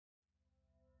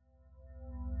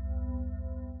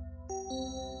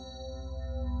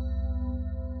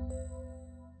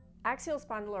Axial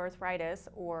spondyloarthritis,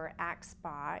 or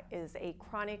AxSpA, is a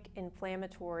chronic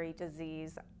inflammatory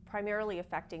disease primarily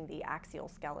affecting the axial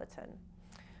skeleton.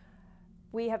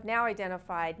 We have now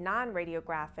identified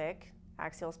non-radiographic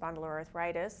axial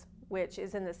spondyloarthritis, which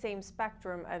is in the same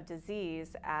spectrum of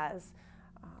disease as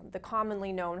the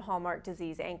commonly known hallmark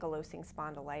disease ankylosing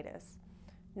spondylitis.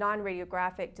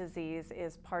 Non-radiographic disease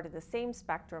is part of the same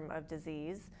spectrum of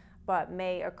disease, but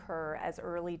may occur as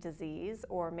early disease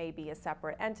or may be a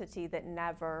separate entity that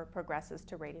never progresses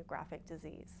to radiographic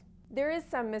disease. There is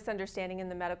some misunderstanding in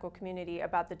the medical community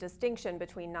about the distinction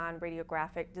between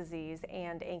non-radiographic disease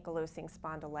and ankylosing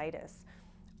spondylitis.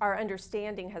 Our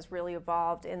understanding has really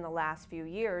evolved in the last few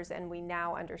years, and we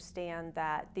now understand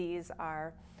that these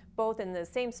are both in the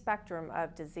same spectrum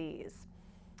of disease.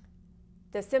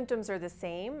 The symptoms are the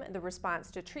same, the response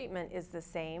to treatment is the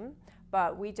same,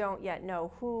 but we don't yet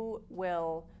know who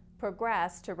will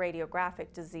progress to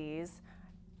radiographic disease,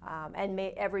 and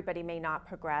everybody may not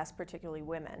progress, particularly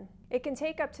women. It can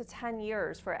take up to 10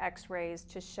 years for x-rays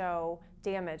to show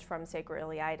damage from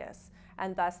sacroiliitis,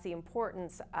 and thus the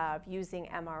importance of using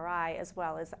MRI as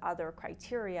well as other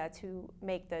criteria to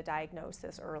make the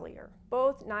diagnosis earlier.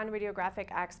 Both non-radiographic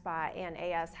AxSpA and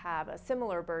AS have a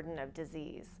similar burden of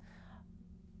disease.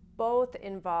 Both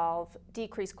involve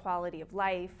decreased quality of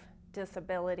life,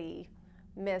 disability,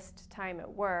 missed time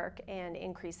at work, and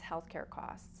increased healthcare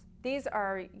costs. These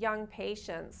are young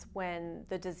patients when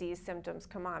the disease symptoms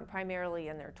come on, primarily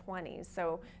in their 20s.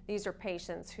 So these are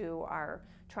patients who are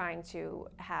trying to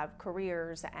have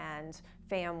careers and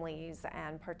families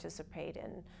and participate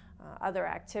in other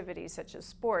activities such as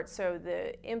sports. So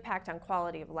the impact on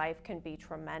quality of life can be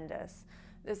tremendous.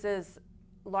 This is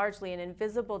largely an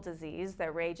invisible disease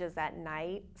that rages at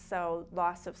night, so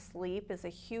loss of sleep is a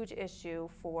huge issue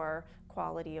for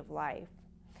quality of life.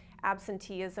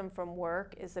 Absenteeism from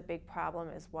work is a big problem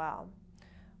as well.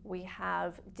 We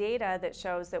have data that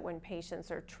shows that when patients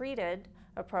are treated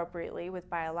appropriately with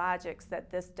biologics,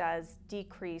 that this does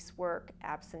decrease work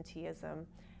absenteeism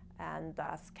and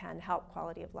thus can help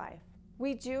quality of life.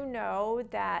 We do know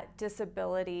that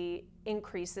disability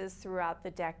increases throughout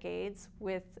the decades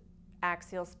with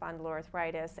axial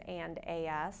spondyloarthritis and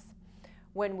AS.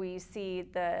 When we see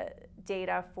the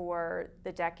data for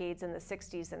the decades in the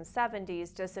 60s and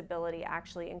 70s, disability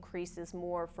actually increases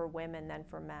more for women than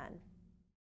for men.